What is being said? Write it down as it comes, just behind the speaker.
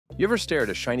You ever stare at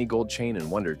a shiny gold chain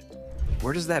and wondered,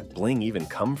 where does that bling even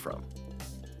come from?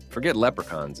 Forget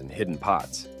leprechauns and hidden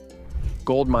pots.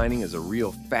 Gold mining is a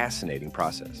real fascinating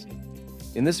process.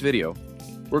 In this video,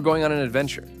 we're going on an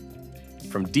adventure.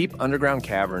 From deep underground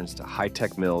caverns to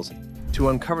high-tech mills, to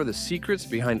uncover the secrets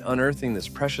behind unearthing this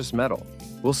precious metal.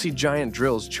 We'll see giant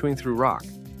drills chewing through rock,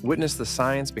 witness the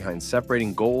science behind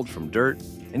separating gold from dirt,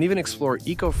 and even explore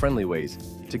eco-friendly ways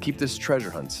to keep this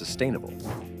treasure hunt sustainable.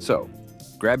 So,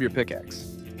 grab your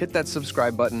pickaxe, hit that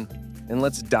subscribe button, and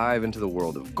let's dive into the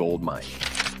world of gold mining.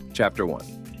 Chapter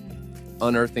 1.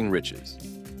 Unearthing Riches.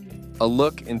 A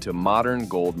look into modern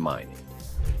gold mining.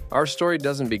 Our story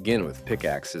doesn't begin with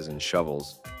pickaxes and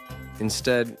shovels.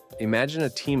 Instead, imagine a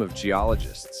team of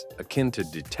geologists, akin to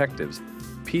detectives,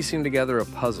 piecing together a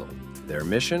puzzle. Their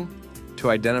mission?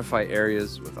 To identify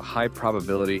areas with a high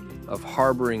probability of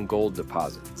harboring gold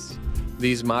deposits.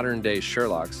 These modern-day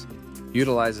Sherlocks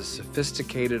utilize a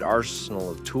sophisticated arsenal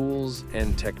of tools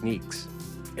and techniques.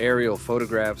 Aerial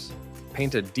photographs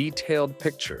paint a detailed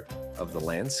picture of the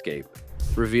landscape,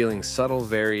 revealing subtle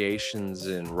variations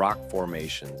in rock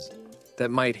formations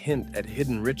that might hint at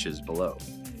hidden riches below.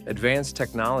 Advanced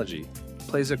technology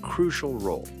plays a crucial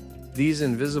role. These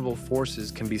invisible forces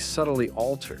can be subtly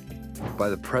altered by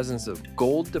the presence of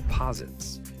gold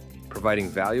deposits, providing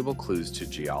valuable clues to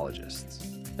geologists.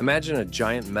 Imagine a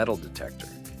giant metal detector,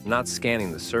 not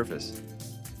scanning the surface,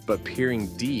 but peering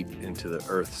deep into the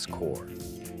Earth's core.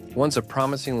 Once a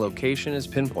promising location is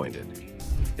pinpointed,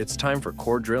 it's time for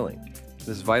core drilling.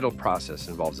 This vital process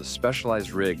involves a specialized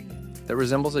rig that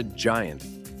resembles a giant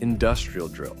industrial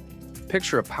drill.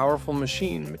 Picture a powerful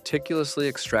machine meticulously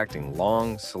extracting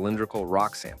long, cylindrical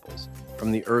rock samples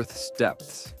from the Earth's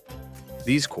depths.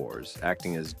 These cores,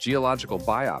 acting as geological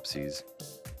biopsies,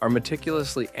 are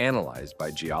meticulously analyzed by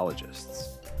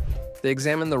geologists. They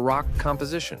examine the rock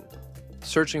composition,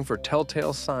 searching for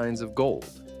telltale signs of gold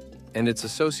and its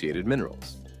associated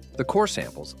minerals. The core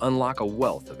samples unlock a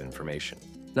wealth of information.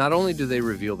 Not only do they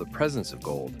reveal the presence of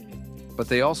gold, but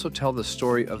they also tell the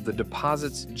story of the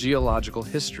deposit's geological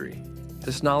history.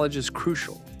 This knowledge is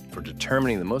crucial for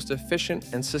determining the most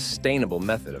efficient and sustainable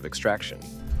method of extraction.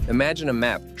 Imagine a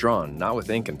map drawn not with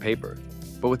ink and paper,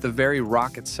 but with the very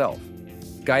rock itself,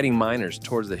 guiding miners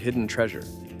towards the hidden treasure.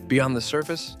 Beyond the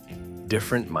surface,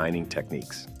 different mining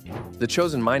techniques. The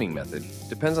chosen mining method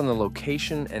depends on the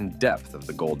location and depth of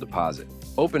the gold deposit.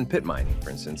 Open pit mining, for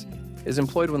instance, is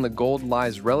employed when the gold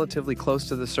lies relatively close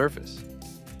to the surface.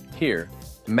 Here,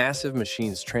 massive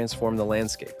machines transform the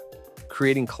landscape,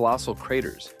 creating colossal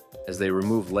craters as they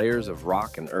remove layers of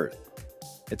rock and earth.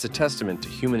 It's a testament to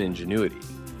human ingenuity,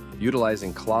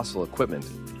 utilizing colossal equipment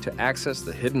to access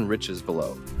the hidden riches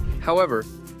below. However,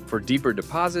 for deeper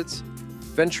deposits,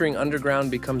 venturing underground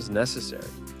becomes necessary.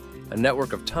 A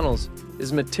network of tunnels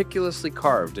is meticulously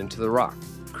carved into the rock,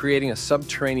 creating a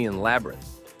subterranean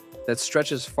labyrinth that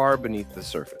stretches far beneath the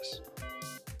surface.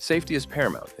 Safety is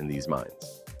paramount in these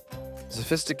mines.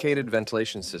 Sophisticated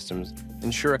ventilation systems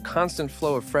ensure a constant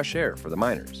flow of fresh air for the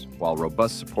miners, while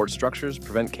robust support structures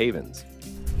prevent cave-ins.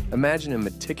 Imagine a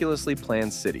meticulously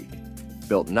planned city,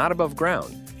 built not above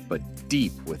ground, but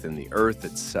deep within the Earth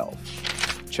itself.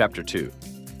 Chapter 2.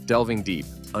 Delving deep,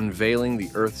 unveiling the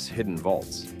Earth's hidden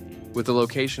vaults. With the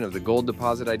location of the gold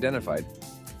deposit identified,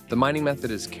 the mining method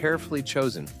is carefully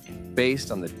chosen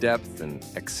based on the depth and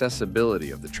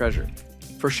accessibility of the treasure.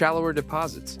 For shallower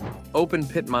deposits, open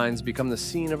pit mines become the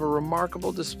scene of a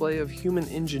remarkable display of human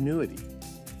ingenuity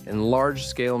and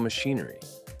large-scale machinery.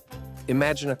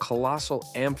 Imagine a colossal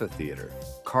amphitheater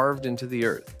carved into the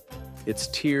earth, its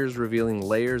tiers revealing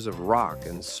layers of rock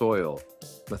and soil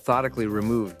methodically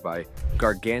removed by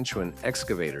gargantuan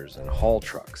excavators and haul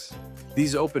trucks.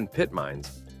 These open pit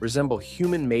mines resemble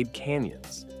human-made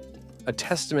canyons, a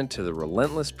testament to the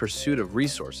relentless pursuit of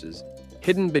resources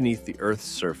hidden beneath the Earth's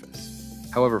surface.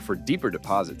 However, for deeper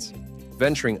deposits,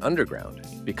 venturing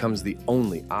underground becomes the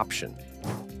only option.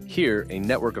 Here, a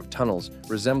network of tunnels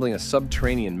resembling a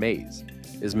subterranean maze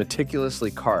is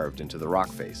meticulously carved into the rock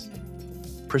face.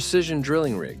 Precision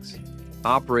drilling rigs,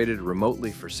 operated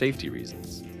remotely for safety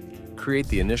reasons, create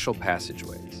the initial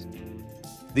passageways.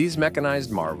 These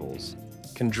mechanized marvels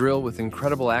can drill with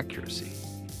incredible accuracy,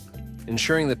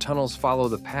 ensuring the tunnels follow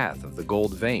the path of the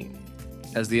gold vein.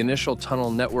 As the initial tunnel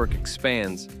network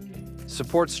expands,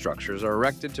 support structures are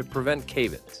erected to prevent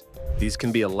cave-ins. These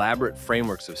can be elaborate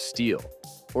frameworks of steel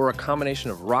or a combination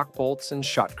of rock bolts and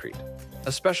shotcrete,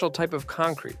 a special type of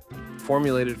concrete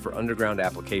formulated for underground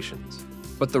applications.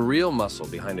 But the real muscle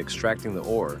behind extracting the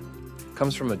ore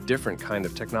comes from a different kind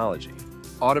of technology.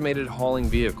 Automated hauling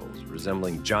vehicles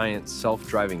resembling giant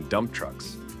self-driving dump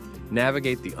trucks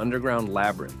navigate the underground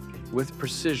labyrinth with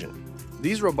precision.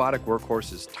 These robotic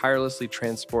workhorses tirelessly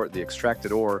transport the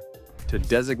extracted ore to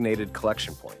designated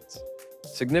collection points,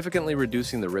 significantly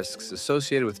reducing the risks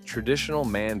associated with traditional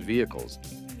manned vehicles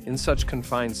in such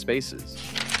confined spaces.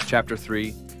 Chapter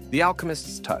 3. The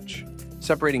Alchemist's Touch,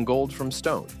 separating gold from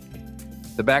stone.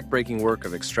 The backbreaking work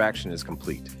of extraction is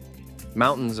complete.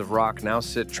 Mountains of rock now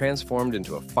sit transformed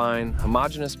into a fine,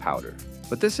 homogeneous powder.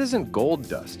 But this isn't gold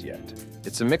dust yet.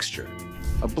 It's a mixture,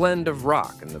 a blend of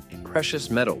rock and the precious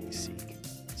metal we seek.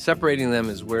 Separating them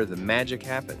is where the magic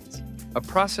happens, a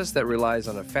process that relies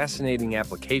on a fascinating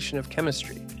application of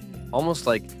chemistry, almost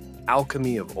like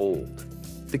alchemy of old.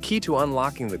 The key to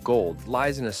unlocking the gold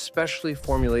lies in a specially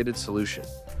formulated solution.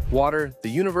 Water, the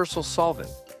universal solvent,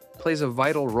 plays a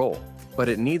vital role, but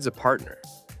it needs a partner,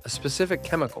 a specific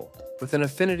chemical with an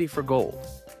affinity for gold.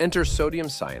 Enter sodium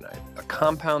cyanide, a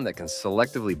compound that can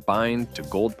selectively bind to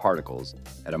gold particles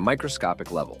at a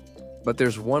microscopic level. But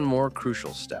there's one more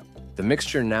crucial step. The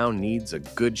mixture now needs a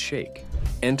good shake.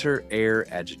 Enter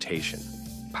air agitation.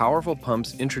 Powerful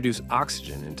pumps introduce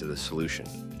oxygen into the solution.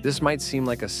 This might seem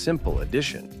like a simple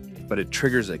addition, but it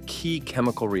triggers a key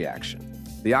chemical reaction.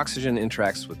 The oxygen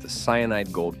interacts with the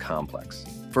cyanide gold complex,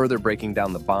 further breaking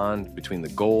down the bond between the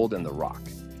gold and the rock,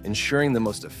 ensuring the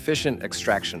most efficient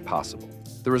extraction possible.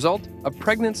 The result? A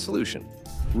pregnant solution,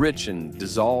 rich in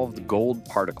dissolved gold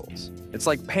particles. It's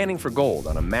like panning for gold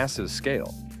on a massive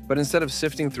scale, but instead of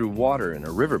sifting through water in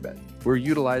a riverbed, we're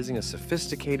utilizing a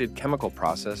sophisticated chemical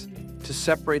process to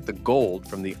separate the gold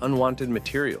from the unwanted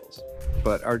materials.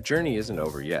 But our journey isn't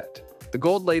over yet. The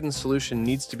gold-laden solution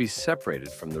needs to be separated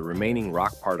from the remaining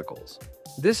rock particles.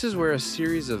 This is where a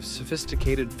series of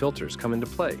sophisticated filters come into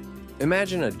play.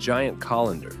 Imagine a giant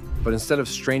colander, but instead of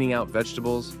straining out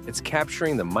vegetables, it's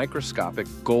capturing the microscopic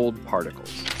gold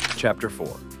particles. Chapter 4.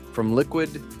 From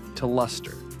liquid to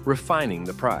luster, refining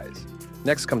the prize.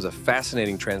 Next comes a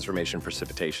fascinating transformation: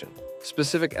 precipitation.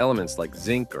 Specific elements like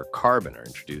zinc or carbon are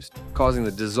introduced, causing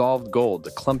the dissolved gold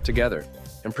to clump together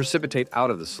and precipitate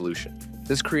out of the solution.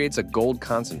 This creates a gold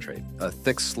concentrate, a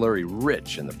thick slurry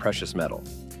rich in the precious metal.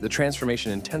 The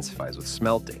transformation intensifies with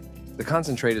smelting. The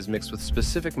concentrate is mixed with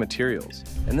specific materials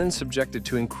and then subjected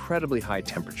to incredibly high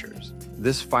temperatures.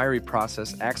 This fiery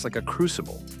process acts like a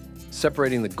crucible,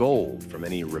 separating the gold from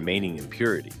any remaining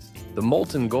impurities. The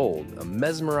molten gold, a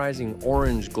mesmerizing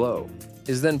orange glow,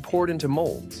 is then poured into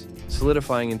molds,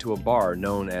 solidifying into a bar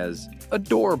known as a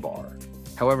door bar.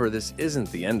 However, this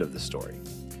isn't the end of the story.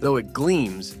 Though it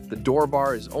gleams, the door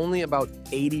bar is only about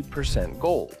 80%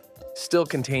 gold, still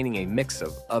containing a mix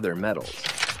of other metals.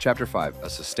 Chapter 5. A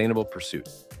Sustainable Pursuit,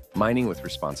 mining with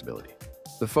responsibility.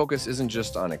 The focus isn't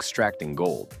just on extracting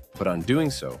gold, but on doing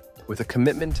so with a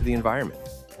commitment to the environment.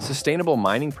 Sustainable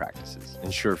mining practices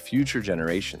ensure future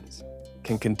generations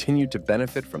can continue to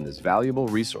benefit from this valuable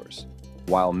resource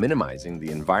while minimizing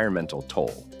the environmental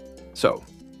toll. So,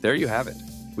 there you have it.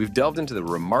 We've delved into the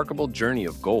remarkable journey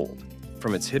of gold,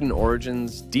 from its hidden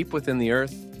origins deep within the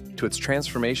earth to its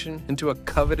transformation into a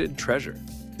coveted treasure.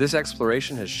 This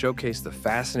exploration has showcased the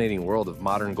fascinating world of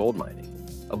modern gold mining,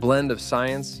 a blend of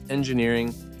science,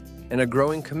 engineering, and a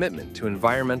growing commitment to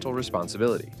environmental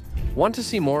responsibility. Want to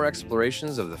see more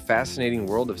explorations of the fascinating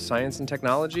world of science and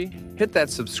technology? Hit that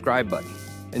subscribe button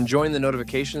and join the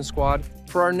notification squad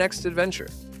for our next adventure.